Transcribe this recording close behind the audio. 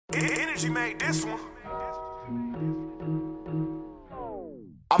ENRGY made this one.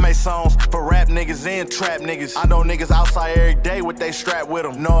 I make songs for rap niggas and trap niggas. I know niggas outside every day with they strap with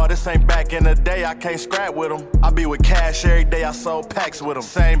them. No, this ain't back in the day, I can't scrap with them. I be with cash every day, I sold packs with them.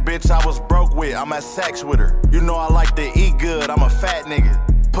 Same bitch I was broke with, I'm at sex with her. You know I like to eat good, I'm a fat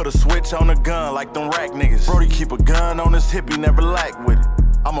nigga. Put a switch on the gun like them rack niggas. Brody keep a gun on his hip, he never lack with it.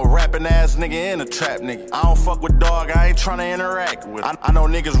 I'm a rapping ass nigga and a trap nigga. I don't fuck with dog, I ain't tryna interact with it. I know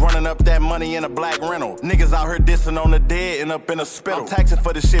niggas running up that money in a black rental. Niggas out here dissing on the dead and up in a spittle. I'm taxing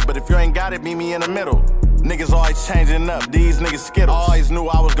for this shit, but if you ain't got it, meet me in the middle. Niggas always changing up, these niggas skittles. I always knew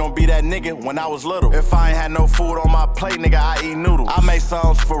I was gonna be that nigga when I was little. If I ain't had no food on my plate, nigga, I eat noodles. I make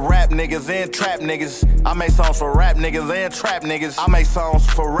songs for rap niggas and trap niggas. I make songs for rap niggas and trap niggas. I make songs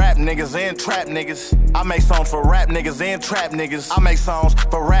for rap niggas and trap niggas. I make songs for rap niggas and trap niggas. I make songs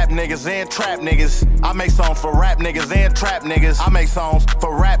for rap niggas and trap niggas. I make songs for rap niggas and trap niggas. I make songs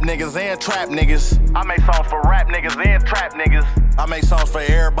for rap niggas and trap niggas. I make songs for rap niggas and trap niggas. I make songs for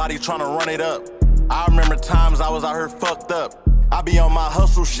everybody tryna run it up. I remember times I was out here fucked up. I be on my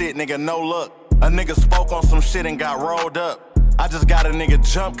hustle shit, nigga, no luck. A nigga spoke on some shit and got rolled up. I just got a nigga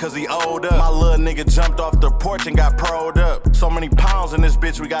jump cause he owed up. My little nigga jumped off the porch and got pro'd up. So many pounds in this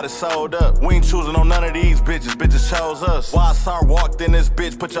bitch, we got it sold up. We ain't choosing on none of these bitches, bitches chose us. YSR walked in this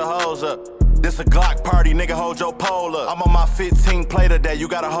bitch, put your hoes up. This a Glock party, nigga, hold your pole up. I'm on my 15 play today, you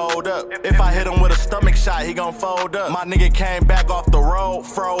gotta hold up. If I hit him with a stomach shot, he gon' fold up. My nigga came back off the road,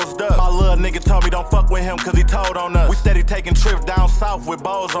 froze up. My little nigga told me don't fuck with him cause he told on us. We steady taking trips down south with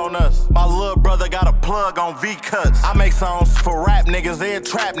bows on us. My little brother got a plug on V-cuts. I make songs for rap niggas and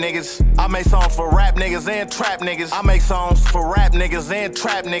trap niggas. I make songs for rap niggas and trap niggas. I make songs for rap niggas and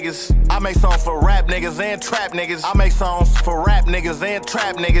trap niggas. I make songs for rap niggas and trap niggas. I make songs for rap niggas and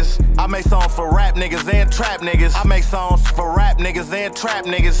trap niggas. I make songs for rap niggas and trap niggas. I make songs for rap niggas and trap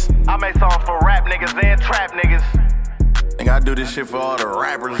niggas. I make songs for rap niggas and trap niggas. Nigga, I do this shit for all the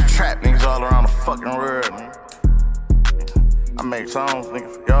rappers and trap niggas all around the fucking world, man. I make songs, nigga,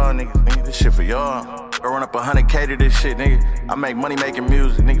 for y'all niggas, nigga. This shit for y'all. I run up 100K to this shit, nigga. I make money making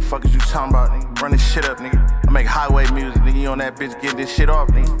music, nigga. Fuck is you talking about, nigga? Run this shit up, nigga. I make highway music, nigga. You on that bitch getting this shit off,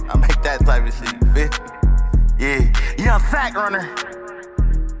 nigga. I make that type of shit, you feel? Yeah, young sack runner.